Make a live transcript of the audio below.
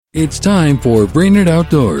It's time for Bring It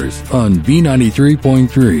Outdoors on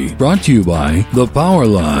B93.3. Brought to you by The Power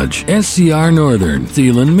Lodge, SCR Northern,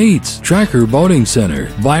 Thielen Meats, Tracker Boating Center,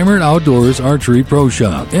 Weimert Outdoors Archery Pro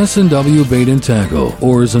Shop, S&W Bait and Tackle,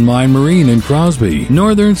 Oars and Mine Marine in Crosby,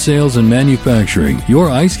 Northern Sales and Manufacturing, your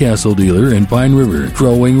Ice Castle dealer in Pine River,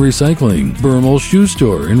 Crow Wing Recycling, Bermal Shoe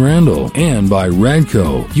Store in Randall, and by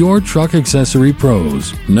Radco, your truck accessory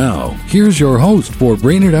pros. Now, here's your host for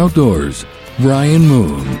Bring It Outdoors, Brian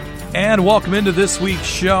Moon. And welcome into this week's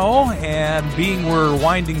show. And being we're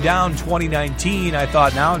winding down 2019, I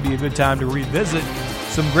thought now would be a good time to revisit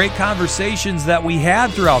some great conversations that we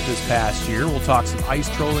had throughout this past year. We'll talk some ice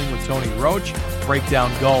trolling with Tony Roach, break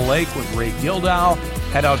down Gull Lake with Ray Gildow,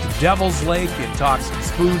 head out to Devil's Lake and talk some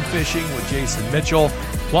spoon fishing with Jason Mitchell.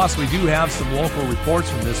 Plus, we do have some local reports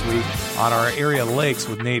from this week on our area lakes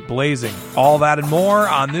with Nate Blazing. All that and more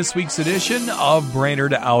on this week's edition of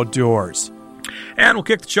Brainerd Outdoors. And we'll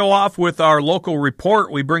kick the show off with our local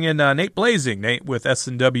report. We bring in Nate Blazing, Nate with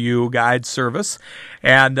S&W Guide Service.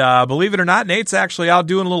 And believe it or not, Nate's actually out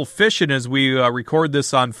doing a little fishing as we record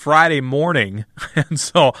this on Friday morning. And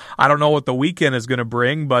so I don't know what the weekend is going to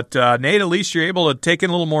bring. But Nate, at least you're able to take in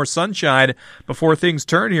a little more sunshine before things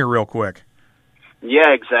turn here real quick. Yeah,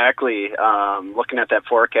 exactly. Looking at that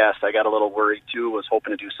forecast, I got a little worried too. Was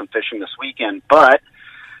hoping to do some fishing this weekend, but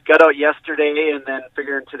got out yesterday and then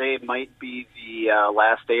figuring today might be the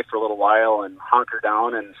last day for a little while and hunker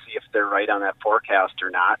down and see if they're right on that forecast or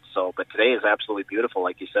not. So, but today is absolutely beautiful.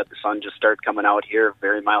 Like you said, the sun just started coming out here,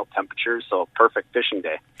 very mild temperatures, so perfect fishing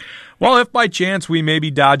day. Well, if by chance we maybe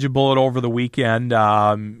dodge a bullet over the weekend,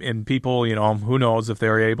 and people, you know, who knows if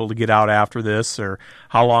they're able to get out after this or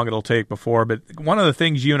how long it'll take before. But one of the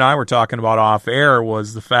things you and I were talking about off air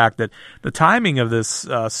was the fact that the timing of this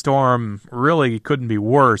storm really couldn't be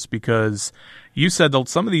worse, because you said that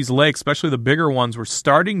some of these lakes, especially the bigger ones, were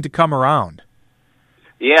starting to come around.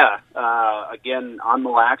 Yeah, again, on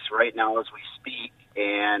Mille Lacs right now as we speak,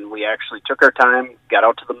 and we actually took our time, got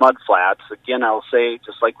out to the mud flats. Again, I'll say,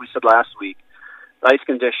 just like we said last week, the ice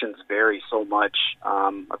conditions vary so much.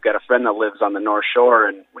 I've got a friend that lives on the North Shore,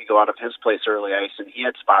 and we go out of his place early ice, and he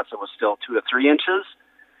had spots that was still 2 to 3 inches.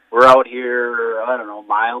 We're out here, I don't know,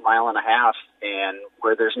 mile and a half, and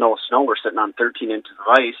where there's no snow, we're sitting on 13 inches of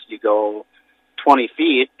ice. You go 20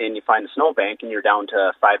 feet, and you find a snowbank, and you're down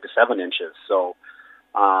to 5 to 7 inches. So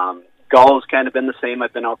Gull has kind of been the same.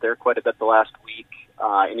 I've been out there quite a bit the last week,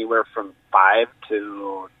 anywhere from 5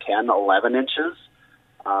 to 10, 11 inches.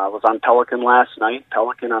 I was on Pelican last night.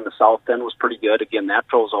 Pelican on the south end was pretty good. Again, that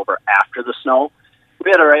froze over after the snow. We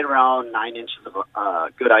had right around 9 inches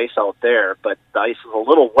of good ice out there, but the ice is a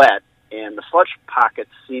little wet, and the sludge pockets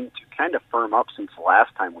seem to kind of firm up since the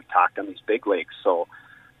last time we talked on these big lakes. So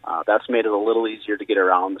that's made it a little easier to get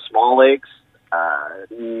around. The small lakes,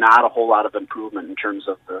 not a whole lot of improvement in terms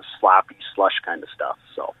of the sloppy slush kind of stuff.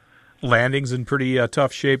 So landings in pretty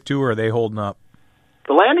tough shape too, or are they holding up?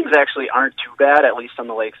 The landings actually aren't too bad, at least on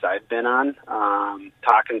the lakes I've been on.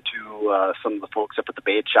 Talking to some of the folks up at the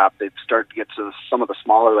bait shop, they've started to get to some of the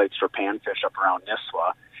smaller lakes for panfish up around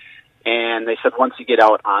Nisswa. And they said once you get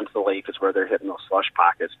out onto the lake is where they're hitting those slush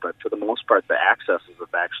pockets. But for the most part, the accesses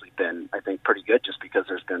have actually been, I think, pretty good just because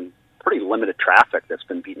there's been pretty limited traffic that's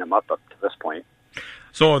been beating them up to this point.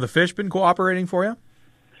 So have the fish been cooperating for you?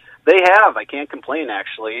 They have. I can't complain,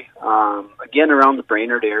 actually. Again, around the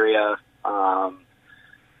Brainerd area,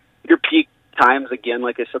 your peak times, again,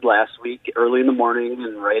 like I said last week, early in the morning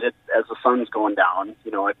and right as the sun's going down.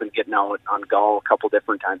 You know, I've been getting out on Gull a couple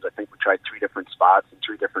different times. I think we tried 3 different spots in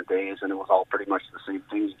 3 different days, and it was all pretty much the same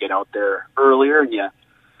thing. You get out there earlier and you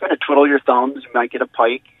kind of twiddle your thumbs. You might get a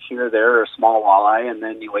pike here or there or a small walleye, and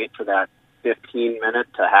then you wait for that 15-minute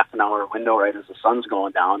to half an hour window right as the sun's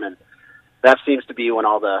going down, and that seems to be when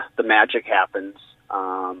all the magic happens.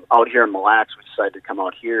 Out here in Mille Lacs, we decided to come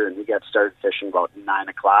out here, and we got started fishing about 9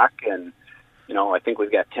 o'clock, and, you know, I think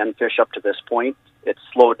we've got 10 fish up to this point. It's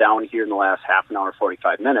slowed down here in the last half an hour,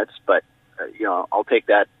 45 minutes, but, you know, I'll take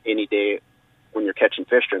that any day when you're catching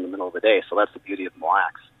fish during the middle of the day, so that's the beauty of Mille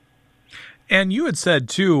Lacs. And you had said,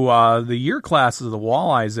 too, the year classes of the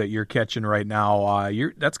walleyes that you're catching right now,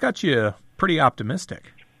 that's got you pretty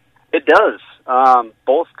optimistic. It does.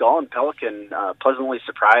 Both Gull and Pelican pleasantly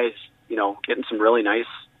surprised, you know, getting some really nice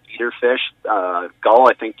eater fish. Gull,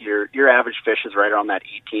 I think your average fish is right around that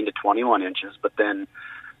 18 to 21 inches, but then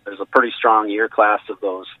there's a pretty strong year class of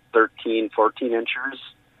those 13, 14 inchers.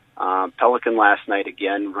 Pelican last night,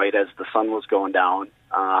 again, right as the sun was going down,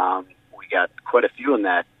 we got quite a few in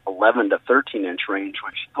that 11 to 13 inch range,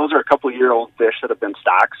 which those are a couple year old fish that have been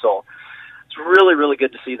stocked. So it's really, really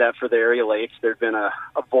good to see that for the area lakes. There'd been a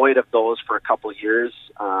void of those for a couple of years.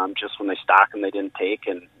 them just when they stock them they didn't take,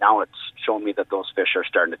 and now it's showing me that those fish are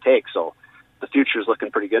starting to take. So the future is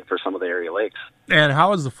looking pretty good for some of the area lakes. And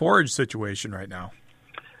how is the forage situation right now?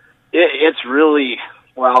 It's really,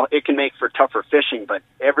 well, it can make for tougher fishing, but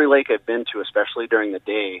every lake I've been to, especially during the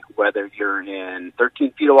day, whether you're in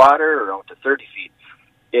 13 feet of water or out to 30 feet,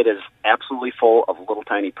 it is absolutely full of little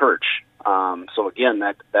tiny perch. So again,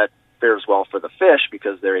 that fares well for the fish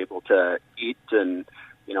because they're able to eat and,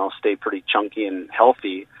 stay pretty chunky and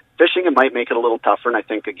healthy. Fishing, it might make it a little tougher, and I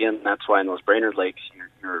think, again, that's why in those Brainerd lakes,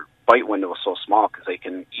 your bite window is so small because they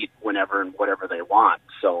can eat whenever and whatever they want.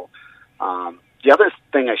 So the other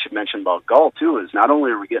thing I should mention about Gull, too, is not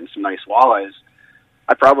only are we getting some nice walleyes,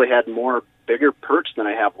 I probably had more bigger perch than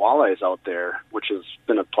I have walleyes out there, which has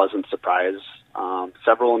been a pleasant surprise.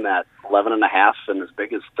 Several in that 11 and a half and as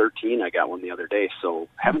big as 13. I got one the other day, so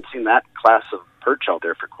haven't seen that class of perch out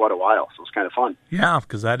there for quite a while. So it's kind of fun. Yeah,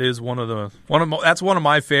 because that is that's one of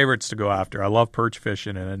my favorites to go after. I love perch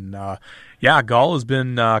fishing, and Gull has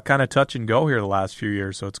been kind of touch and go here the last few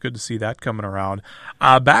years, so it's good to see that coming around.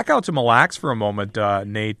 Back out to Mille Lacs for a moment,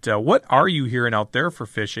 Nate. What are you hearing out there for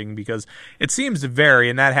fishing? Because it seems to vary,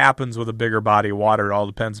 and that happens with a bigger body of water. It all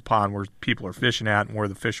depends upon where people are fishing at and where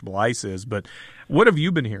the fishable ice is. But what have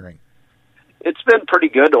you been hearing? It's been pretty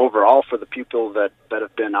good overall for the people that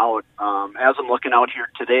have been out. As I'm looking out here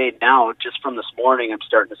today now, just from this morning, I'm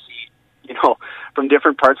starting to see, from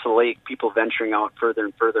different parts of the lake, people venturing out further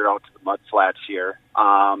and further out to the mud flats here.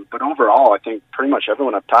 But overall, I think pretty much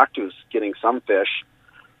everyone I've talked to is getting some fish.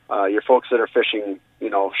 Your folks that are fishing,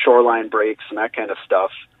 shoreline breaks and that kind of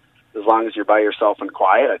stuff, as long as you're by yourself and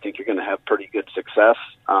quiet, I think you're going to have pretty good success.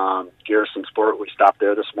 Garrison Sport, we stopped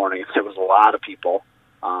there this morning. There was a lot of people.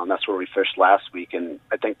 That's where we fished last week, and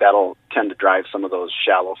I think that'll tend to drive some of those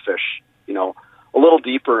shallow fish, a little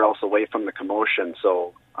deeper, else away from the commotion.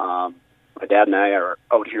 So my dad and I are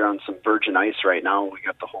out here on some virgin ice right now. We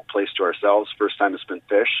got the whole place to ourselves. First time it's been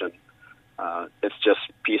fished, and it's just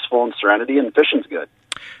peaceful and serenity, and fishing's good.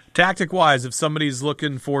 Tactic-wise, if somebody's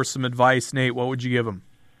looking for some advice, Nate, what would you give them?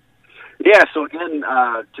 Yeah, so again,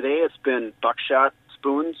 today it's been buckshot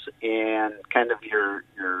spoons and kind of your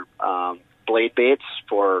blade baits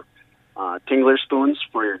for tingler spoons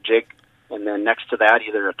for your jig, and then next to that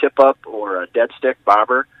either a tip up or a dead stick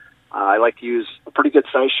bobber. I like to use a pretty good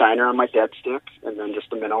size shiner on my dead stick and then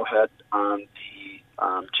just a minnow head on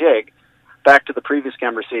the jig. Back to the previous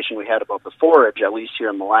conversation we had about the forage, at least here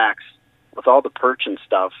in Mille Lacs, with all the perch and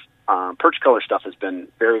stuff, perch color stuff has been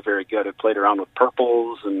very, very good. I've played around with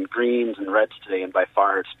purples and greens and reds today, and by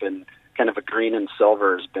far it's been kind of a green and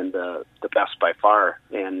silver has been the best by far.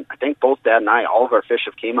 And I think both Dad and I, all of our fish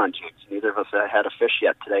have came on jigs. Neither of us had a fish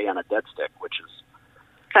yet today on a dead stick, which is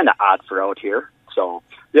kind of odd for out here. So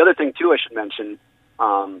the other thing, too, I should mention,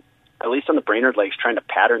 at least on the Brainerd Lakes, trying to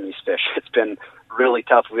pattern these fish, it's been really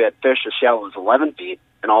tough. We had fish as shallow as 11 feet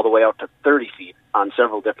and all the way out to 30 feet on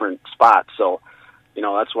several different spots. So,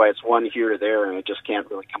 that's why it's one here or there, and it just can't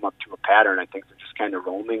really come up to a pattern. I think they're just kind of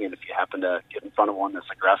roaming, and if you happen to get in front of one that's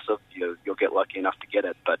aggressive, you'll get lucky enough to get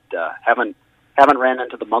it. But haven't ran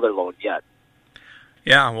into the mother lode yet.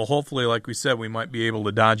 Yeah, well, hopefully, like we said, we might be able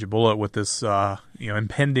to dodge a bullet with this,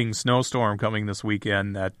 impending snowstorm coming this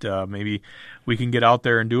weekend. That maybe we can get out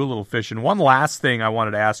there and do a little fishing. One last thing I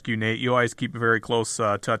wanted to ask you, Nate. You always keep a very close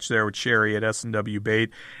touch there with Sherry at S&W Bait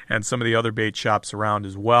and some of the other bait shops around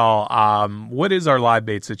as well. What is our live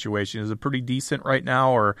bait situation? Is it pretty decent right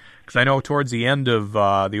now, or because I know towards the end of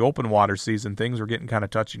the open water season, things were getting kind of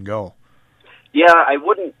touch and go. Yeah, I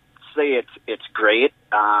wouldn't say it's great.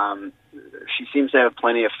 She seems to have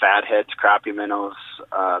plenty of fatheads, crappie minnows,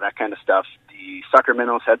 that kind of stuff. The sucker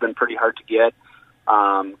minnows have been pretty hard to get.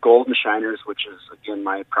 Golden shiners, which is, again,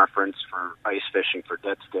 my preference for ice fishing for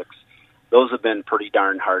dead sticks, those have been pretty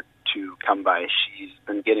darn hard to come by. She's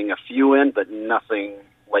been getting a few in, but nothing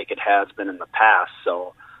like it has been in the past.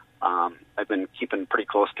 So I've been keeping pretty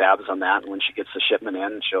close tabs on that. And when she gets the shipment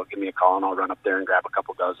in, she'll give me a call, and I'll run up there and grab a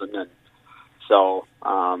couple dozen. And so,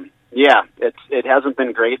 yeah, it hasn't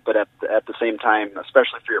been great, but at the same time,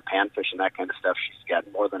 especially for your panfish and that kind of stuff, she's got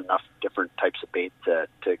more than enough different types of bait to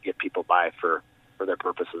get people by for their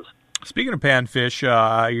purposes. Speaking of panfish,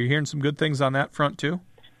 you're hearing some good things on that front too?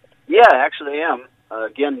 Yeah, actually I am.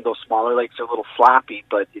 Again, those smaller lakes are a little sloppy,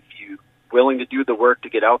 but if you're willing to do the work to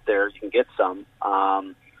get out there, you can get some.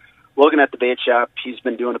 Logan at the bait shop, he's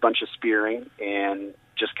been doing a bunch of spearing and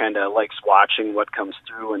just kind of likes watching what comes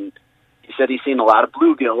through, and he said he's seen a lot of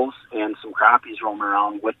bluegills and some crappies roaming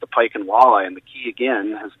around with the pike and walleye, and the key,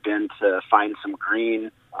 again, has been to find some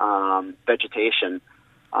green vegetation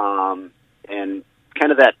and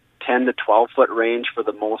kind of that 10 to 12 foot range for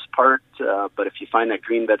the most part. But if you find that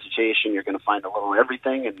green vegetation, you're going to find a little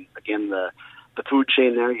everything. And again, the food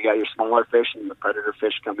chain there, you got your smaller fish and the predator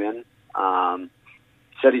fish come in.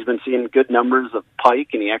 He said he's been seeing good numbers of pike,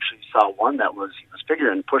 and he actually saw one that he was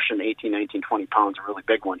figuring pushing 18, 19, 20 pounds, a really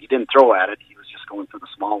big one. He didn't throw at it. He was just going for the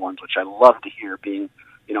small ones, which I love to hear, being,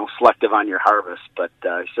 selective on your harvest. But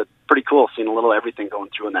he said pretty cool, seeing a little everything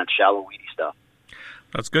going through in that shallow, weedy stuff.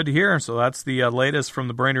 That's good to hear. So that's the latest from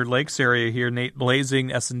the Brainerd Lakes area here. Nate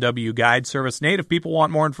Blazing, S&W Guide Service. Nate, if people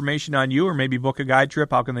want more information on you or maybe book a guide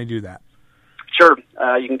trip, how can they do that? Sure.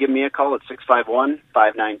 You can give me a call at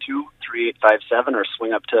 651-592-3857 or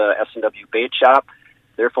swing up to S&W Bait Shop.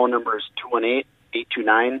 Their phone number is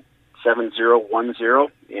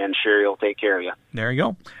 218-829-7010, and Sherry will take care of you. There you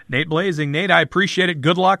go. Nate Blazing. Nate, I appreciate it.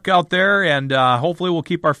 Good luck out there, and hopefully we'll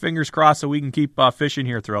keep our fingers crossed so we can keep fishing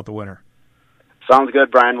here throughout the winter. Sounds good,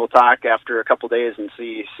 Brian. We'll talk after a couple days and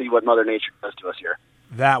see what Mother Nature does to us here.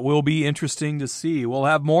 That will be interesting to see. We'll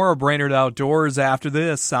have more of Brainerd Outdoors after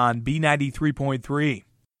this on B93.3.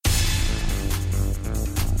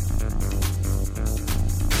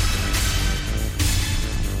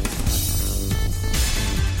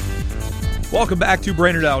 Welcome back to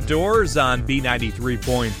Brainerd Outdoors on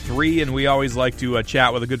B93.3, and we always like to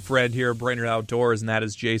chat with a good friend here at Brainerd Outdoors, and that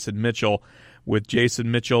is Jason Mitchell with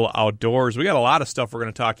Jason Mitchell Outdoors. We got a lot of stuff we're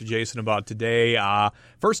going to talk to Jason about today.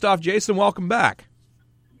 First off, Jason, welcome back.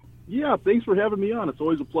 Yeah, thanks for having me on. It's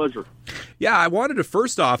always a pleasure. Yeah, I wanted to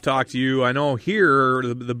first off talk to you. I know here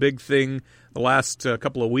the big thing the last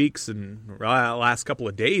couple of weeks and last couple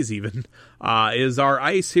of days even is our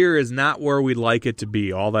ice here is not where we'd like it to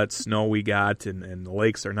be. All that snow we got and the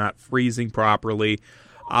lakes are not freezing properly.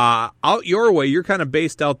 Out your way, you're kind of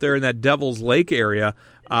based out there in that Devil's Lake area.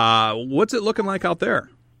 What's it looking like out there?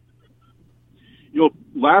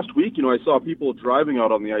 Last week, I saw people driving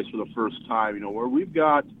out on the ice for the first time, where we've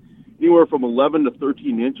got anywhere from 11 to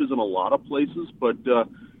 13 inches in a lot of places, but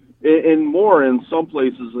and more in some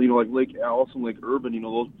places, like Lake Allison, Lake Urban,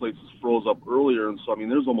 those places froze up earlier, and so,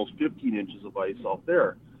 there's almost 15 inches of ice out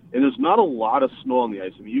there. And there's not a lot of snow on the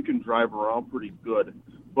ice. You can drive around pretty good,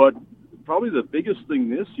 but probably the biggest thing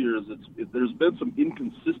this year is there's been some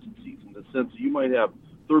inconsistencies in the sense that you might have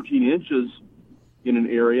 13 inches in an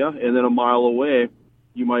area, and then a mile away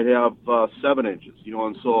you might have 7 inches,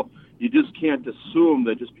 and so you just can't assume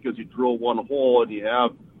that just because you drill one hole and you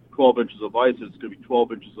have 12 inches of ice, it's going to be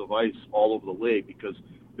 12 inches of ice all over the lake, because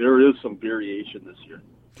there is some variation this year.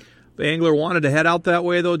 The angler wanted to head out that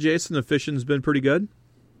way, though, Jason. The fishing's been pretty good?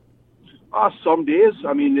 Some days.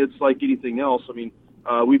 It's like anything else.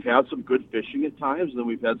 We've had some good fishing at times, and then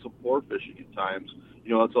we've had some poor fishing at times.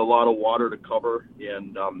 It's a lot of water to cover,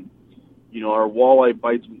 and, our walleye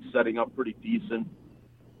bites been setting up pretty decent.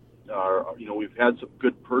 We've had some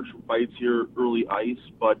good perch bites here, early ice,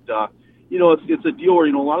 but, it's a deal where,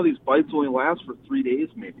 a lot of these bites only last for 3 days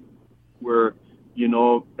maybe, where,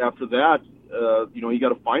 after that, you got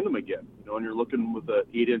to find them again, and you're looking with an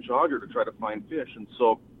 8-inch auger to try to find fish. And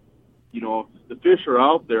so, the fish are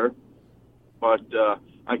out there, but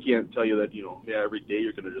I can't tell you that, every day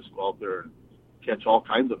you're going to just go out there and catch all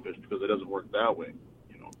kinds of fish, because it doesn't work that way.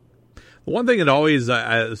 One thing that always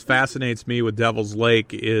fascinates me with Devil's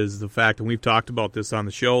Lake is the fact, and we've talked about this on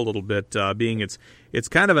the show a little bit, being it's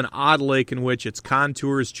kind of an odd lake in which its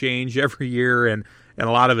contours change every year, and a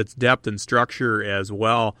lot of its depth and structure as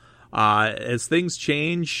well. As things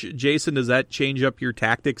change, Jason, does that change up your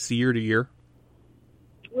tactics year to year?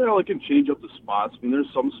 Well, it can change up the spots.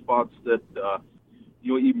 There's some spots that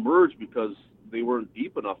emerge because they weren't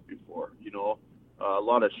deep enough before. A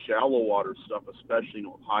lot of shallow water stuff, especially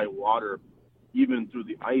high water, even through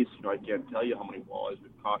the ice. I can't tell you how many walleyes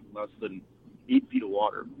we've caught in less than 8 feet of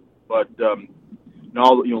water. But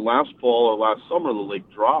now, last fall or last summer, the lake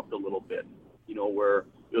dropped a little bit. Where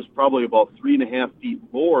it was probably about 3.5 feet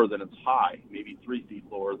lower than its high, maybe 3 feet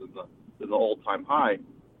lower than the all-time high,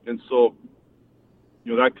 and so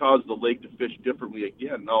that caused the lake to fish differently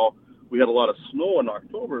again. Now we had a lot of snow in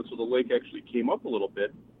October, so the lake actually came up a little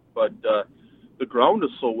bit, but the ground is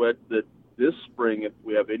so wet that this spring, if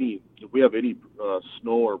we have any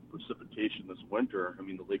snow or precipitation this winter,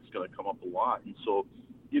 the lake's going to come up a lot. And so,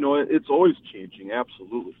 it's always changing.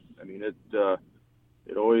 Absolutely.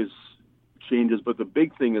 It always changes. But the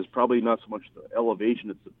big thing is probably not so much the elevation;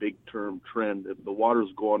 it's the big term trend. If the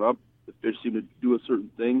water's going up, the fish seem to do a certain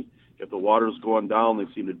thing. If the water's going down, they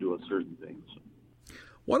seem to do a certain thing. So.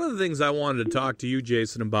 One of the things I wanted to talk to you,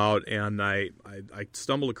 Jason, about, and I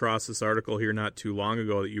stumbled across this article here not too long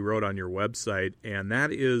ago that you wrote on your website, and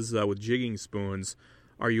that is with jigging spoons.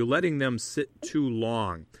 Are you letting them sit too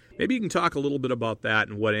long? Maybe you can talk a little bit about that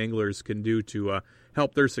and what anglers can do to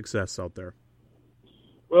help their success out there.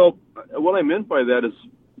 Well, what I meant by that is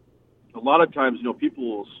a lot of times,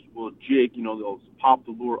 people will jig, they'll pop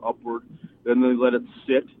the lure upward, then they let it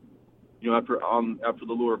sit, after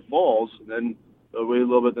the lure falls, and then they'll wait a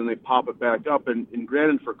little bit, then they pop it back up. And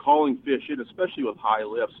granted, for calling fish in, especially with high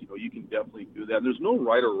lifts, you can definitely do that. And there's no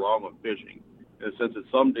right or wrong with fishing, in the sense that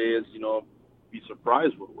some days, be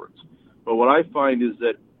surprised what works. But what I find is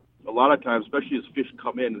that a lot of times, especially as fish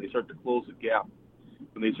come in and they start to close the gap,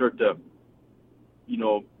 when they start to,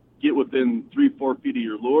 get within 3-4 feet of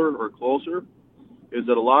your lure or closer, is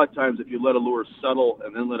that a lot of times if you let a lure settle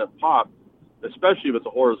and then let it pop, especially if it's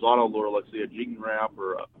a horizontal lure, like say a jigging wrap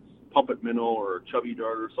or a puppet minnow or a chubby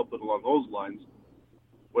dart or something along those lines,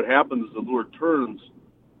 what happens is the lure turns,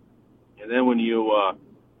 and then when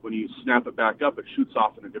you snap it back up, it shoots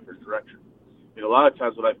off in a different direction. And a lot of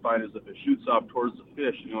times what I find is if it shoots off towards the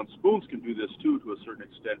fish, and spoons can do this too to a certain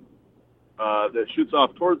extent, that it shoots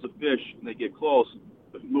off towards the fish and they get close,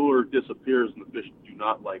 the lure disappears and the fish do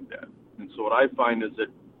not like that. And so what I find is that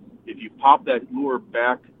if you pop that lure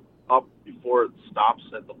back up before it stops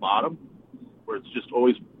at the bottom, where it's just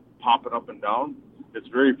always popping up and down, it's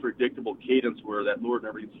very predictable cadence where that lure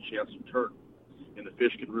never gets a chance to turn. And the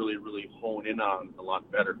fish can really, really hone in on it a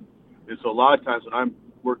lot better. And so a lot of times when I'm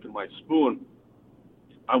working my spoon,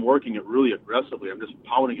 I'm working it really aggressively. I'm just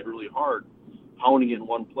pounding it really hard, pounding it in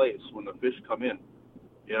one place when the fish come in.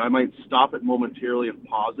 And I might stop it momentarily and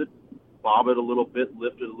pause it, bob it a little bit,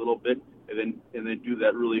 lift it a little bit, and then do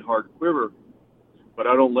that really hard quiver. But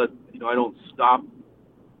I don't I don't stop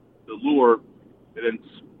the lure and then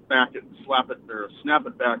slap it or snap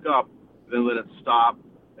it back up, and then let it stop,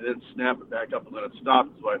 and then snap it back up and let it stop.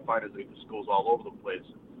 So what I find is it just goes all over the place.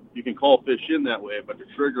 You can call fish in that way, but to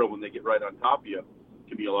trigger them when they get right on top of you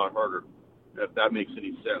can be a lot harder, if that makes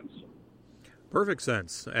any sense. Perfect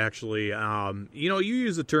sense, actually. You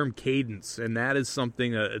use the term cadence, and that is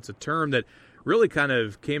something, it's a term that really kind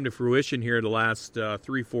of came to fruition here the last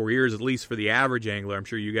 3-4 years, at least for the average angler. I'm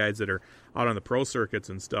sure you guys that are out on the pro circuits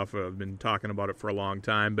and stuff have been talking about it for a long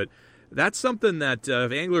time, but that's something that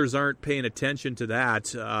if anglers aren't paying attention to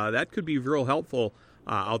that could be real helpful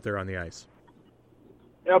out there on the ice.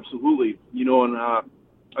 Absolutely. And I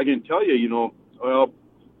can tell you,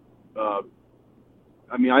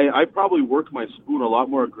 I probably work my spoon a lot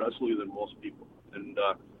more aggressively than most people. And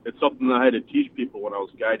it's something that I had to teach people when I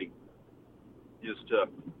was guiding, is to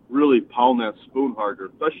really pound that spoon harder,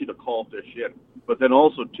 especially to call fish in. But then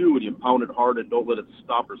also, too, when you pound it hard and don't let it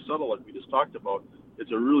stop or settle like we just talked about,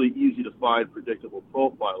 it's a really easy to find, predictable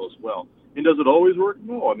profile as well. And does it always work?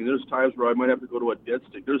 No. There's times where I might have to go to a dead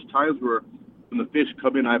stick. There's times where when the fish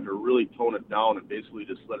come in, I have to really tone it down and basically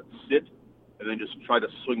just let it sit and then just try to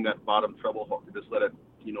swing that bottom treble hook and just let it,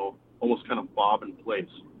 almost kind of bob in place.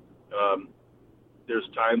 There's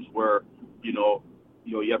times where,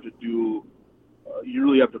 you have to do, you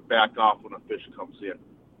really have to back off when a fish comes in.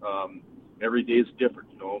 Every day is different,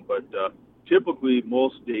 but typically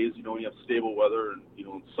most days, when you have stable weather and,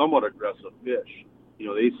 somewhat aggressive fish,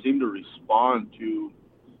 they seem to respond to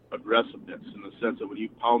aggressiveness in the sense that when you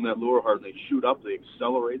pound that lure hard and they shoot up, they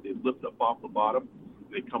accelerate, they lift up off the bottom,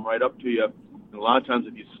 they come right up to you. And a lot of times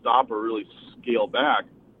if you stop or really scale back,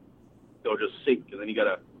 they'll just sink, and then you got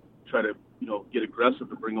to try to, get aggressive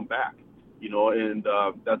to bring them back, and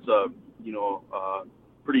that's a,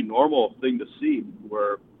 pretty normal thing to see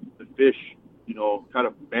where the fish, kind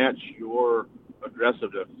of match your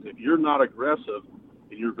aggressiveness. If you're not aggressive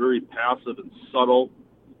and you're very passive and subtle,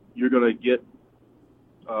 you're going to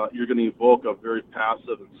evoke a very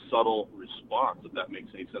passive and subtle response, if that makes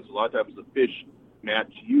any sense. A lot of times the fish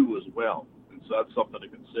match you as well. And so that's something to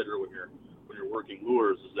consider when you're working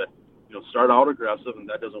lures, is that, start out aggressive, and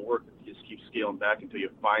that doesn't work. You just keep scaling back until you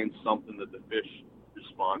find something that the fish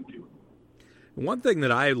respond to. One thing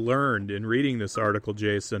that I learned in reading this article,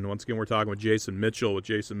 Jason, once again we're talking with Jason Mitchell with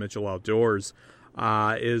Jason Mitchell Outdoors,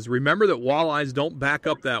 is remember that walleyes don't back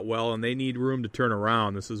up that well and they need room to turn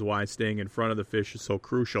around. This is why staying in front of the fish is so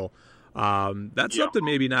crucial. That's something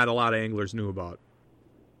maybe not a lot of anglers knew about.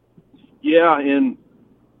 Yeah, and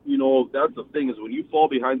that's the thing, is when you fall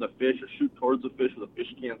behind the fish or shoot towards the fish where the fish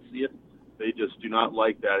can't see it, they just do not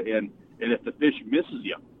like that. And if the fish misses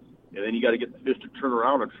you, and then you got to get the fish to turn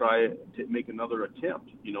around and try to make another attempt,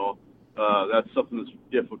 that's something that's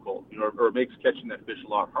difficult, or it makes catching that fish a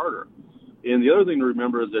lot harder. And the other thing to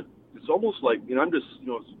remember is that it's almost like, I'm just,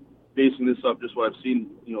 basing this up just what I've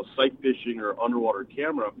seen, sight fishing or underwater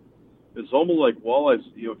camera. It's almost like walleyes,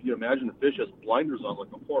 if you imagine a fish has blinders on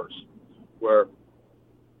like a horse, where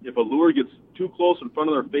if a lure gets too close in front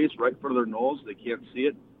of their face, right in front of their nose, they can't see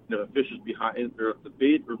it, And if a fish is behind, or if the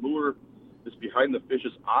bait or lure is behind the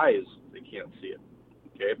fish's eyes, they can't see it.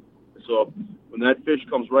 Okay? So when that fish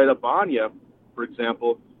comes right up on you, for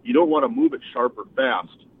example, you don't want to move it sharp or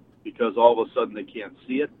fast because all of a sudden they can't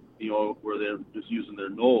see it, where they're just using their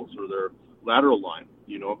nose or their lateral line,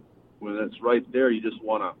 When it's right there, you just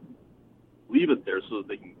want to leave it there so that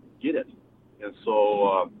they can get it. And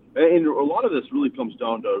so, and a lot of this really comes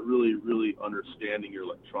down to really, really understanding your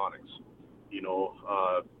electronics.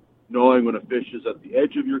 Knowing when a fish is at the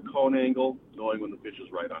edge of your cone angle, knowing when the fish is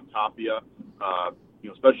right on top of you.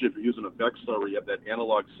 Especially if you're using a Vexlar where you have that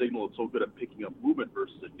analog signal that's so good at picking up movement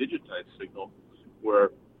versus a digitized signal,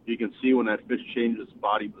 where you can see when that fish changes its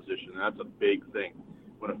body position. And that's a big thing.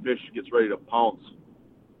 When a fish gets ready to pounce,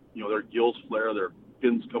 their gills flare, their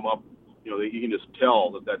fins come up. You can just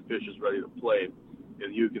tell that fish is ready to play,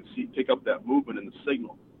 and you can pick up that movement in the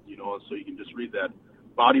signal. And so you can just read that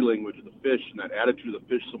body language of the fish and that attitude of the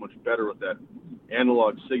fish so much better with that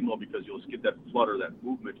analog signal, because you'll just get that flutter, that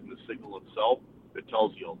movement in the signal itself. It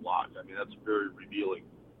tells you a lot. I mean, that's very revealing.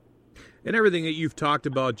 And everything that you've talked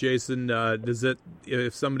about, Jason, does it,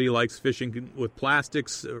 if somebody likes fishing with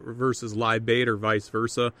plastics versus live bait or vice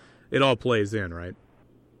versa, it all plays in, right?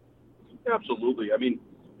 Absolutely. I mean,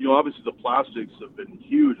 obviously the plastics have been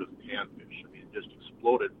huge with panfish. I mean, it just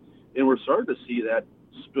exploded. And we're starting to see that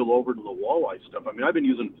spill over to the walleye stuff. I mean, I've been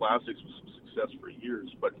using plastics with some success for years,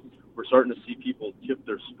 but we're starting to see people tip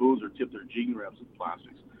their spoons or tip their jigging Rabs with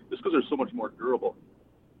plastics just because they're so much more durable.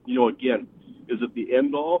 Again, is it the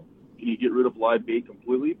end all? Can you get rid of live bait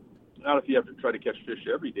completely? Not if you have to try to catch fish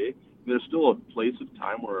every day. There's still a place of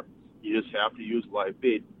time where you just have to use live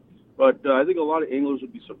bait. But I think a lot of anglers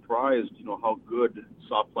would be surprised, how good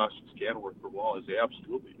soft plastics can work for walleyes. They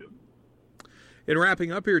absolutely do. In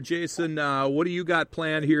wrapping up here, Jason, what do you got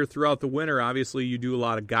planned here throughout the winter? Obviously, you do a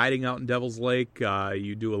lot of guiding out in Devil's Lake.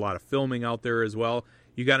 You do a lot of filming out there as well.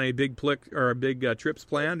 You got any big trips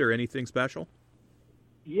planned or anything special?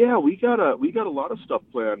 Yeah, we got a lot of stuff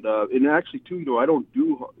planned. And actually, too, I don't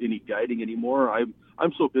do any guiding anymore.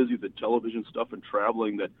 I'm so busy with the television stuff and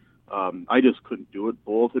traveling that I just couldn't do it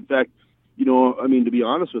both. In fact, to be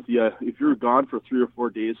honest with you, if you're gone for 3 or 4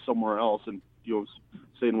 days somewhere else, and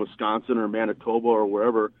say in Wisconsin or Manitoba or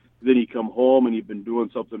wherever, then you come home and you've been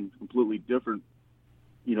doing something completely different.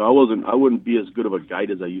 I wouldn't be as good of a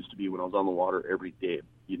guide as I used to be when I was on the water every day.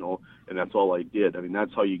 And that's all I did. I mean,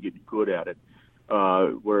 that's how you get good at it.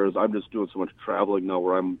 Whereas I'm just doing so much traveling now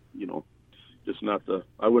where I'm, just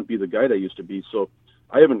I wouldn't be the guide I used to be. So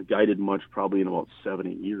I haven't guided much probably in about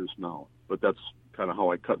 7-8 years now, but that's kind of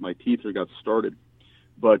how I cut my teeth or got started.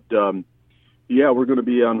 But, yeah, we're going to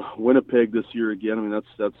be on Winnipeg this year again. I mean,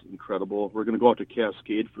 that's incredible. We're going to go out to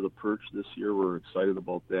Cascade for the perch this year. We're excited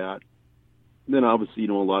about that. And then obviously,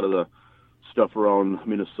 a lot of the stuff around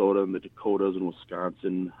Minnesota and the Dakotas and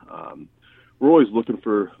Wisconsin. We're always looking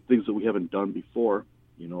for things that we haven't done before,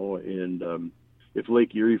 and if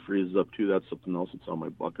Lake Erie freezes up too, that's something else that's on my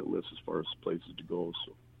bucket list as far as places to go.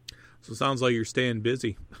 So it sounds like you're staying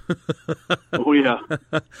busy. Oh, yeah.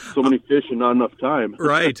 So many fish and not enough time.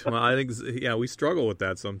 Right. Well, I think, we struggle with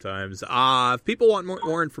that sometimes. If people want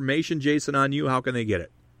more information, Jason, on you, how can they get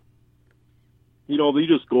it? They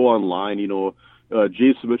just go online.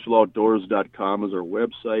 JasonMitchellOutdoors.com is our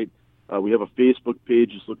website. We have a Facebook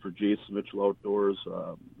page. Just look for Jason Mitchell Outdoors.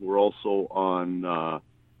 We're also on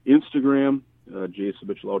Instagram, Jason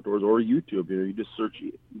Mitchell Outdoors, or YouTube. You just search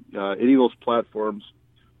any of those platforms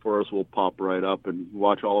for us, will pop right up, and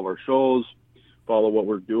watch all of our shows, follow what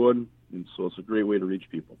we're doing, and so it's a great way to reach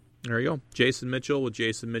people. There you go. Jason Mitchell with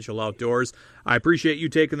Jason Mitchell Outdoors. I appreciate you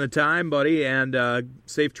taking the time, buddy, and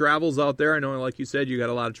safe travels out there. I know, like you said, you got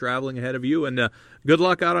a lot of traveling ahead of you, and good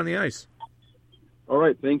luck out on the ice. All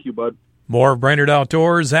right. Thank you, bud. More of Brainerd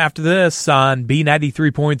Outdoors after this on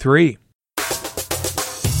B93.3.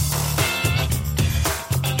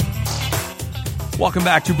 Welcome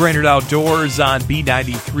back to Brainerd Outdoors on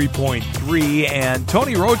B93.3, and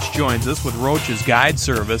Tony Roach joins us with Roach's Guide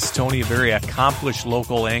Service. Tony, a very accomplished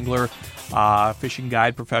local angler, fishing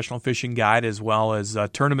guide, professional fishing guide, as well as a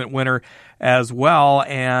tournament winner as well.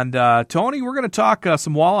 And Tony, we're going to talk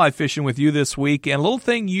some walleye fishing with you this week, and a little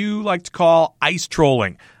thing you like to call ice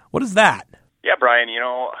trolling. What is that? Yeah, Brian,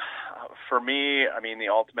 for me, the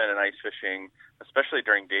ultimate in ice fishing, especially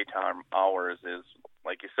during daytime hours, is,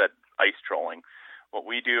 like you said, ice trolling. What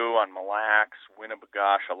we do on Mille Lacs,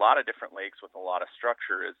 Winnebagosh, a lot of different lakes with a lot of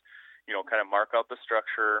structure is, kind of mark out the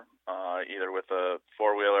structure, either with a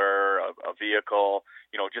four-wheeler, a vehicle,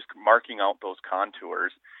 just marking out those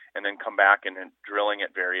contours, and then come back and drilling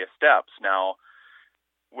at various depths. Now,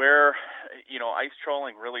 Where, ice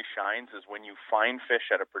trolling really shines is when you find fish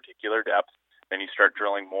at a particular depth, then you start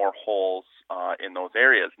drilling more holes in those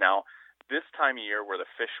areas. Now, this time of year where the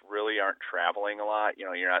fish really aren't traveling a lot,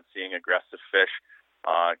 you're not seeing aggressive fish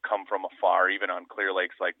come from afar, even on clear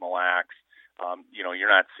lakes like Mille Lacs. You're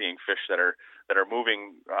not seeing fish that are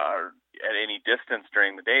moving at any distance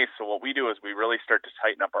during the day. So what we do is we really start to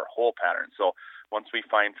tighten up our hole pattern. So once we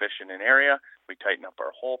find fish in an area, we tighten up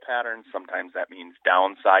our hole pattern. Sometimes that means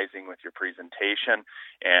downsizing with your presentation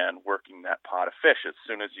and working that pot of fish. As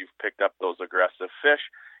soon as you've picked up those aggressive fish,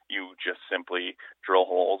 you just simply drill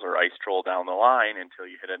holes or ice troll down the line until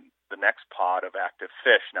you hit the next pod of active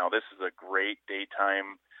fish. Now, this is a great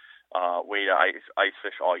daytime way to ice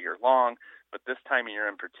fish all year long. But this time of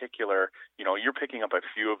year in particular, you're picking up a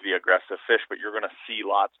few of the aggressive fish, but you're going to see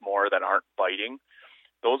lots more that aren't biting.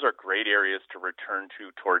 Those are great areas to return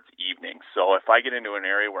to towards evening. So if I get into an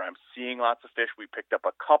area where I'm seeing lots of fish, we picked up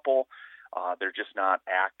a couple, they're just not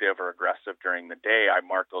active or aggressive during the day, I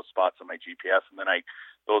mark those spots on my GPS, and then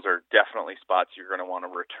those are definitely spots you're going to want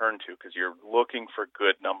to return to because you're looking for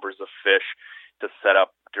good numbers of fish to set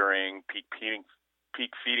up during peak feeding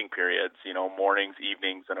periods, mornings,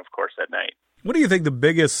 evenings, and of course at night. What do you think the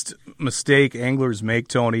biggest mistake anglers make,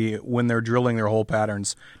 Tony, when they're drilling their hole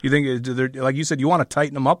patterns? Do you think, like you said, you want to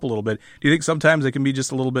tighten them up a little bit? Do you think sometimes they can be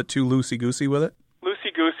just a little bit too loosey-goosey with it?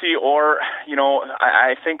 Loosey-goosey, or,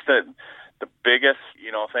 I think that the biggest,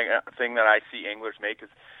 thing that I see anglers make is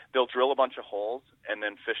they'll drill a bunch of holes and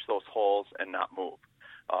then fish those holes and not move.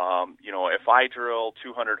 If I drill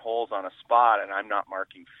 200 holes on a spot and I'm not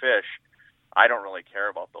marking fish, I don't really care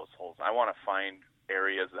about those holes. I want to find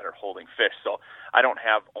areas that are holding fish. So I don't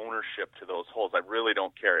have ownership to those holes. I really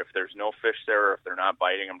don't care. If there's no fish there or if they're not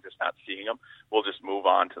biting, I'm just not seeing them, we'll just move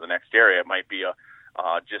on to the next area. It might be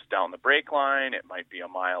just down the break line. It might be a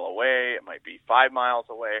mile away. It might be 5 miles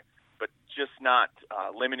away. But just not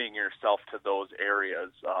limiting yourself to those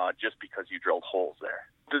areas just because you drilled holes there.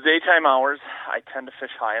 The daytime hours, I tend to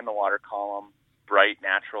fish high in the water column, bright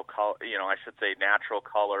natural color, natural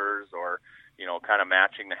colors or kind of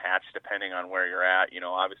matching the hatch depending on where you're at.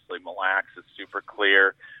 Obviously Mille Lacs is super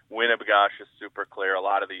clear. Winnebagosh is super clear. A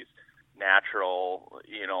lot of these natural,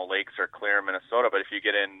 lakes are clear in Minnesota. But if you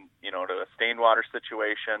get in, to a stained water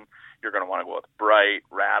situation, you're going to want to go with bright,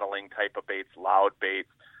 rattling type of baits, loud baits.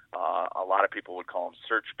 A lot of people would call them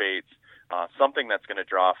search baits, something that's going to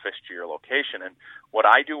draw fish to your location. And what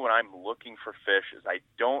I do when I'm looking for fish is I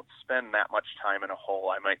don't spend that much time in a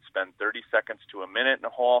hole. I might spend 30 seconds to a minute in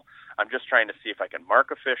a hole. I'm just trying to see if I can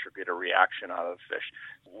mark a fish or get a reaction out of the fish.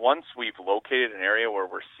 Once we've located an area where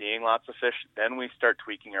we're seeing lots of fish, then we start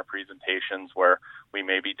tweaking our presentations where we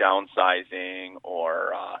may be downsizing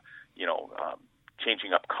or,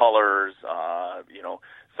 changing up colors,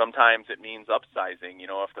 Sometimes it means upsizing.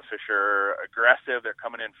 If the fish are aggressive, they're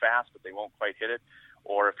coming in fast, but they won't quite hit it.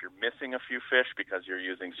 Or if you're missing a few fish because you're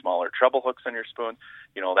using smaller treble hooks on your spoon,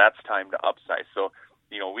 that's time to upsize. So,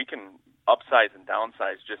 we can upsize and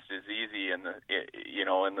downsize just as easy in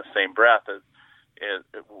the same breath as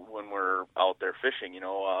when we're out there fishing.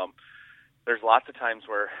 There's lots of times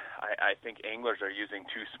where I think anglers are using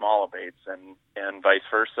too small of baits and vice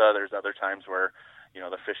versa. There's other times where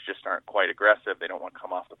the fish just aren't quite aggressive. They don't want to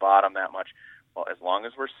come off the bottom that much. Well, as long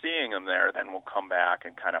as we're seeing them there, then we'll come back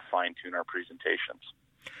and kind of fine-tune our presentations.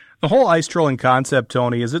 The whole ice trolling concept,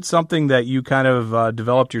 Tony, is it something that you kind of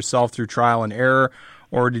developed yourself through trial and error,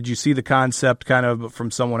 or did you see the concept kind of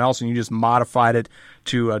from someone else and you just modified it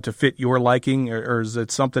to fit your liking, or is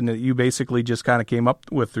it something that you basically just kind of came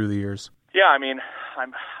up with through the years? Yeah, I mean,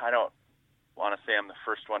 I don't want to say I'm the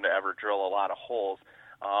first one to ever drill a lot of holes.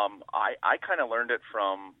 I kind of learned it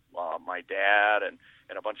from my dad and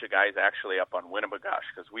a bunch of guys actually up on Winnebagosh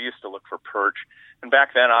because we used to look for perch. And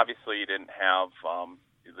back then, obviously, you didn't have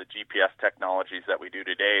the GPS technologies that we do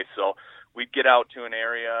today. So we'd get out to an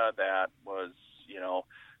area that was,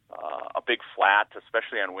 a big flat,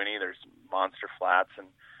 especially on Winnie. There's monster flats. And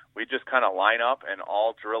we'd just kind of line up and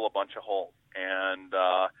all drill a bunch of holes. And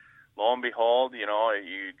lo and behold,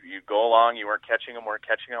 you go along, you weren't catching them,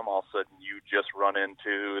 all of a sudden you just run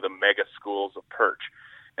into the mega schools of perch.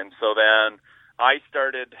 And so then I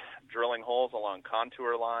started drilling holes along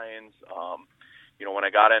contour lines. When I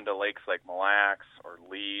got into lakes like Mille Lacs or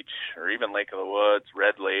Leech or even Lake of the Woods,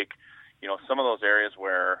 Red Lake, some of those areas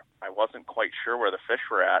where I wasn't quite sure where the fish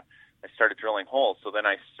were at, I started drilling holes. So then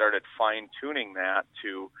I started fine-tuning that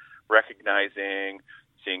to recognizing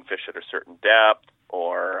seeing fish at a certain depth,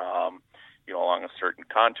 or along a certain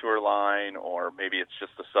contour line, or maybe it's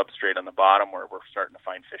just the substrate on the bottom where we're starting to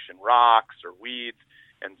find fish in rocks or weeds.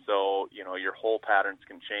 And so, your hole patterns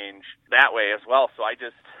can change that way as well. So I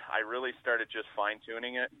really started just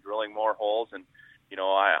fine-tuning it, drilling more holes. And,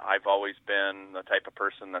 I've always been the type of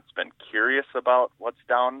person that's been curious about what's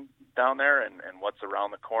down there and what's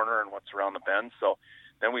around the corner and what's around the bend. So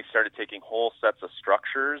then we started taking whole sets of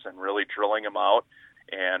structures and really drilling them out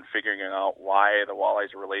and figuring out why the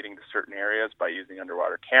walleyes are relating to certain areas by using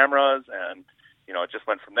underwater cameras. And, it just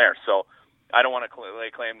went from there. So I don't want to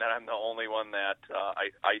lay claim that I'm the only one that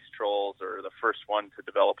ice trolls or the first one to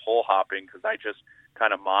develop hole hopping, because I just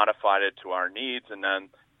kind of modified it to our needs. And then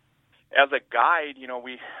as a guide,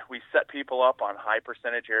 we set people up on high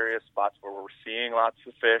percentage areas, spots where we're seeing lots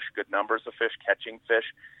of fish, good numbers of fish, catching fish.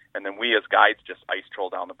 And then we as guides just ice troll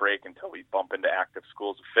down the break until we bump into active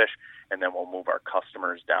schools of fish, and then we'll move our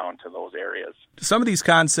customers down to those areas. Some of these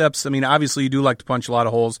concepts, obviously you do like to punch a lot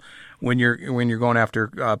of holes when you're going after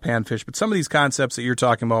panfish, but some of these concepts that you're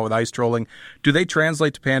talking about with ice trolling, do they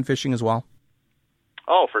translate to pan fishing as well?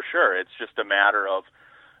 Oh, for sure. It's just a matter of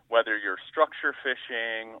whether you're structure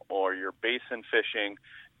fishing or you're basin fishing.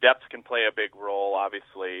 Depth can play a big role,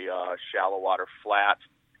 obviously. Shallow water, flat,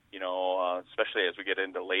 especially as we get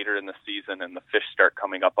into later in the season and the fish start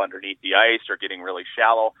coming up underneath the ice or getting really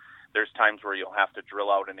shallow, there's times where you'll have to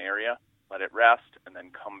drill out an area, let it rest, and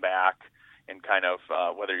then come back and kind of,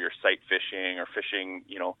 whether you're sight fishing or fishing,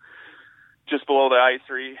 just below the ice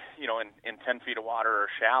or, in 10 feet of water or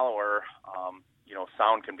shallower,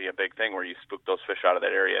 sound can be a big thing where you spook those fish out of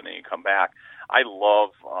that area and then you come back. I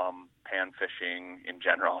love pan fishing in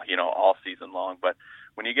general, all season long, but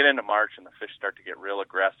when you get into March and the fish start to get real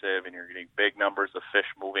aggressive and you're getting big numbers of fish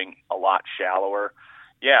moving a lot shallower,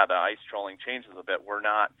 the ice trolling changes a bit. We're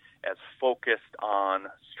not as focused on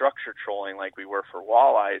structure trolling like we were for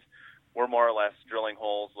walleyes. We're more or less drilling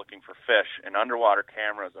holes looking for fish. An underwater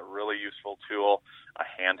camera is a really useful tool. A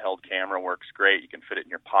handheld camera works great. You can fit it in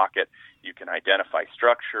your pocket. You can identify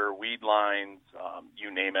structure, weed lines,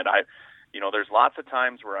 you name it. There's lots of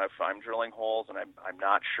times where if I'm drilling holes and I'm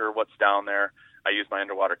not sure what's down there, I use my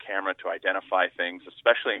underwater camera to identify things,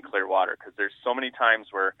 especially in clear water, because there's so many times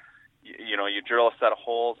where, you drill a set of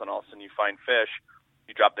holes and all of a sudden you find fish,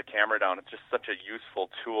 you drop the camera down. It's just such a useful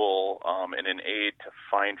tool and an aid to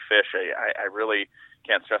find fish. I really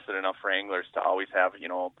can't stress it enough for anglers to always have,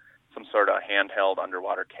 some sort of handheld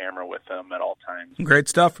underwater camera with them at all times. Great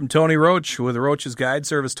stuff from Tony Roach with Roach's Guide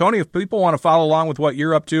Service. Tony, if people want to follow along with what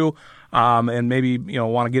you're up to and maybe,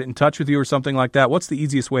 want to get in touch with you or something like that, what's the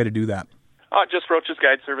easiest way to do that? Just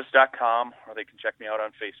roachesguideservice.com, or they can check me out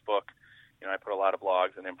on Facebook. I put a lot of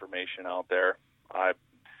blogs and information out there. I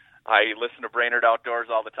listen to Brainerd Outdoors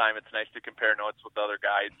all the time. It's nice to compare notes with other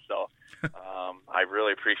guides, so I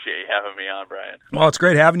really appreciate you having me on, Brian. Well, it's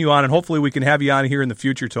great having you on, and hopefully we can have you on here in the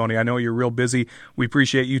future, Tony. I know you're real busy. We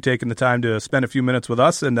appreciate you taking the time to spend a few minutes with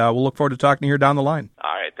us, and we'll look forward to talking to you here down the line.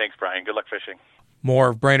 All right. Thanks, Brian. Good luck fishing. More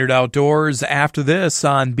of Brainerd Outdoors after this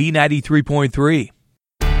on B93.3.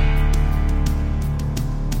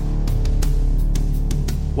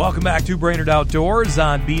 Welcome back to Brainerd Outdoors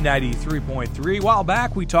on B93.3. A while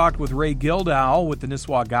back, we talked with Ray Gildow with the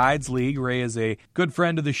Nisswa Guides League. Ray is a good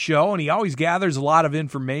friend of the show, and he always gathers a lot of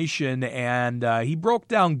information, and he broke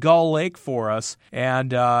down Gull Lake for us.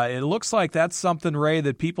 And it looks like that's something, Ray,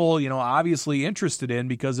 that people, obviously interested in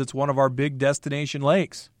because it's one of our big destination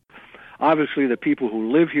lakes. Obviously, the people who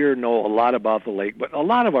live here know a lot about the lake, but a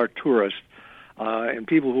lot of our tourists and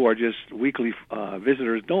people who are just weekly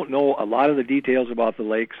visitors don't know a lot of the details about the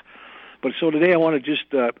lakes. But so today I want to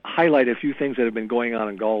just highlight a few things that have been going on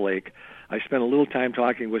in Gull Lake. I spent a little time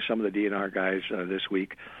talking with some of the DNR guys this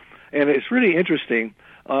week. And it's really interesting.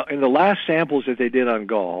 In the last samples that they did on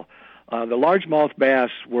Gull, the largemouth bass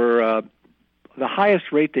were the highest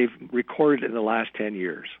rate they've recorded in the last 10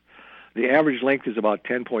 years. The average length is about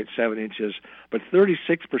 10.7 inches, but 36%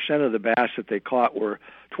 of the bass that they caught were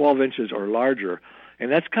 12 inches or larger.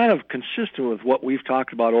 And that's kind of consistent with what we've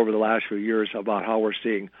talked about over the last few years about how we're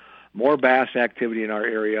seeing more bass activity in our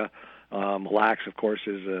area. Mille Lacs, of course,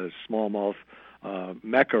 is a smallmouth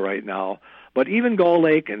mecca right now. But even Gull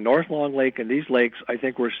Lake and North Long Lake and these lakes, I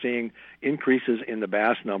think we're seeing increases in the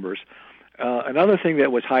bass numbers. Another thing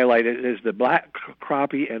that was highlighted is the black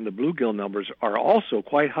crappie and the bluegill numbers are also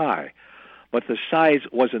quite high, but the size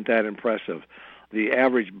wasn't that impressive. The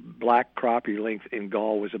average black crappie length in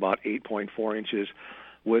Gull was about 8.4 inches,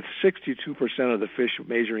 with 62% of the fish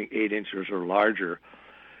measuring 8 inches or larger,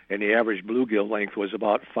 and the average bluegill length was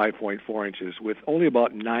about 5.4 inches, with only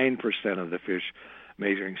about 9% of the fish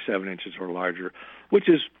measuring 7 inches or larger, which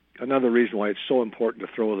is another reason why it's so important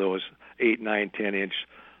to throw those 8, 9, 10-inch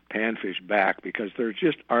panfish back, because there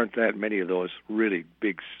just aren't that many of those really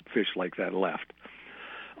big fish like that left.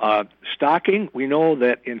 Stocking, we know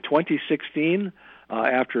that in 2016,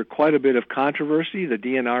 after quite a bit of controversy, the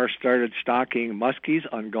DNR started stocking muskies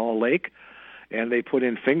on Gull Lake, and they put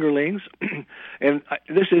in fingerlings. And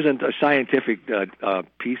this isn't a scientific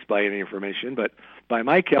piece by any information, but by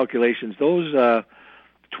my calculations, those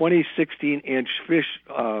 20-16-inch fish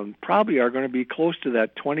probably are going to be close to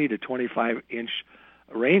that 20 to 25-inch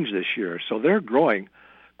range this year. So they're growing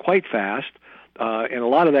quite fast. And a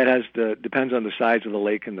lot of that depends on the size of the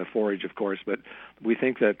lake and the forage, of course. But we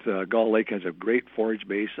think that Gull Lake has a great forage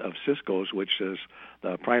base of Cisco's, which is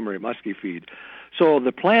the primary muskie feed. So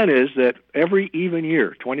the plan is that every even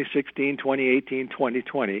year, 2016, 2018,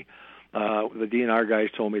 2020, the DNR guys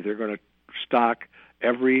told me they're going to stock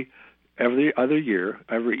every other year,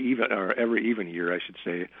 every even year, I should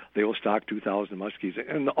say, they will stock 2,000 muskies,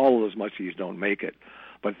 and all of those muskies don't make it.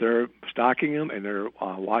 But they're stocking them, and they're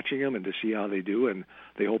watching them and to see how they do, and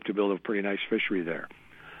they hope to build a pretty nice fishery there.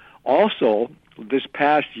 Also, this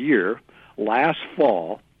past year, last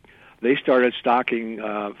fall, they started stocking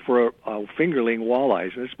for fingerling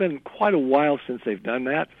walleyes, and it's been quite a while since they've done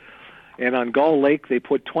that. And on Gull Lake, they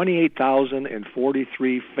put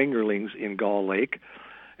 28,043 fingerlings in Gull Lake,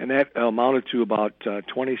 and that amounted to about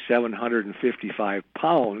 2,755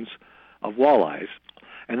 pounds of walleyes.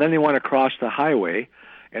 And then they went across the highway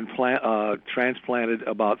and transplanted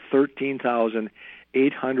about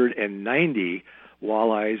 13,890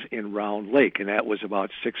 walleyes in Round Lake, and that was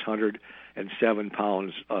about 607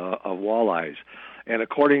 pounds of walleyes. And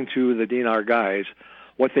according to the DNR guys,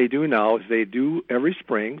 what they do now is they do every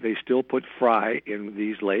spring, they still put fry in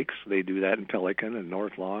these lakes. They do that in Pelican and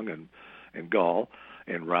North Long and Gull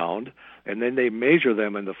and Round, and then they measure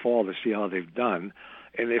them in the fall to see how they've done.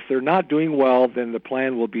 And if they're not doing well, then the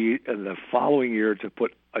plan will be in the following year to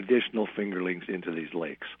put additional fingerlings into these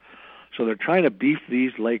lakes. So they're trying to beef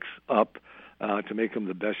these lakes up to make them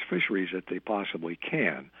the best fisheries that they possibly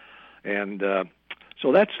can. And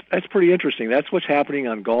so that's pretty interesting. That's what's happening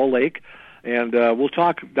on Gull Lake. And we'll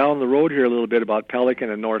talk down the road here a little bit about Pelican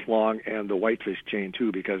and North Long and the whitefish chain,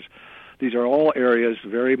 too, because these are all areas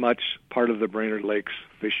very much part of the Brainerd Lakes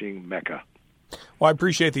fishing mecca. Well, I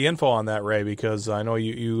appreciate the info on that, Ray, because I know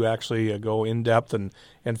you actually go in-depth and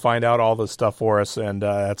find out all this stuff for us, and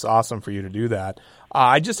that's awesome for you to do that.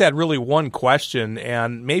 I just had really one question,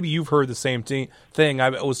 and maybe you've heard the same thing.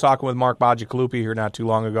 I was talking with Mark Bajicalupi here not too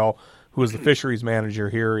long ago, who is the fisheries manager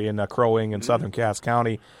here in Crow Wing in southern Cass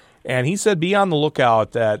County, and he said be on the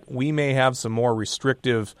lookout that we may have some more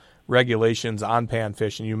restrictive regulations on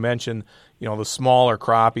panfish, and you mentioned the smaller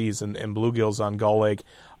crappies and bluegills on Gull Lake.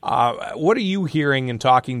 What are you hearing and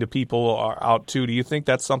talking to people out too? Do you think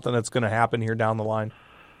that's something that's going to happen here down the line?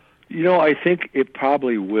 I think it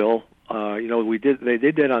probably will. They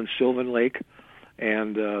did that on Sylvan Lake,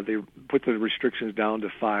 and they put the restrictions down to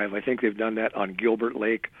 5. I think they've done that on Gilbert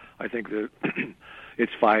Lake. I think that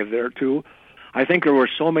it's 5 there too. I think there were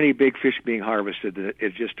so many big fish being harvested that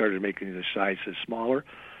it just started making the sizes smaller.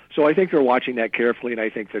 So I think they're watching that carefully, and I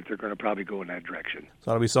think that they're going to probably go in that direction.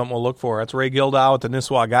 So that'll be something we'll look for. That's Ray Gildow with the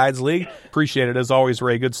Nisswa Guides League. Appreciate it as always,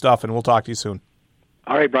 Ray. Good stuff, and we'll talk to you soon.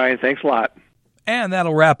 All right, Brian. Thanks a lot. And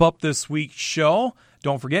that'll wrap up this week's show.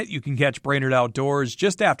 Don't forget, you can catch Brainerd Outdoors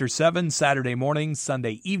just after 7 Saturday mornings,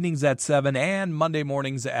 Sunday evenings at 7, and Monday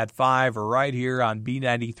mornings at 5 right here on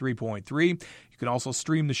B93.3. You can also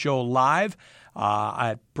stream the show live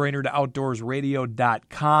at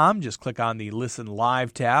BrainerdOutdoorsRadio.com. Just click on the Listen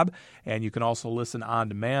Live tab, and you can also listen on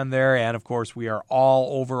demand there. And, of course, we are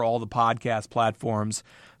all over all the podcast platforms.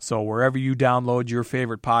 So wherever you download your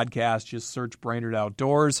favorite podcast, just search Brainerd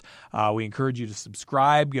Outdoors. We encourage you to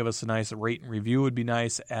subscribe. Give us a nice rate and review would be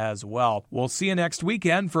nice as well. We'll see you next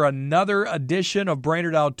weekend for another edition of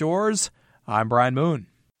Brainerd Outdoors. I'm Brian Moon.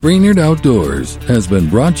 Brainerd Outdoors has been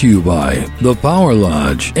brought to you by The Power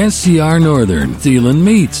Lodge, SCR Northern, Thielen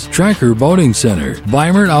Meats, Tracker Boating Center,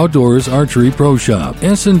 Weimert Outdoors Archery Pro Shop,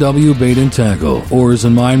 S&W Bait and Tackle, Oars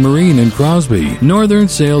and Mine Marine in Crosby, Northern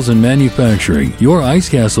Sales and Manufacturing, your Ice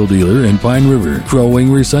Castle dealer in Pine River, Crow Wing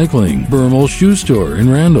Recycling, Burmel Shoe Store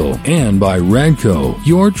in Randall, and by Radco,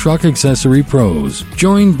 your truck accessory pros.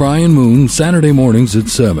 Join Brian Moon Saturday mornings at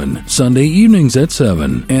 7, Sunday evenings at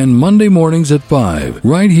 7, and Monday mornings at 5,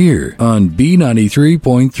 right here on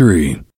B93.3.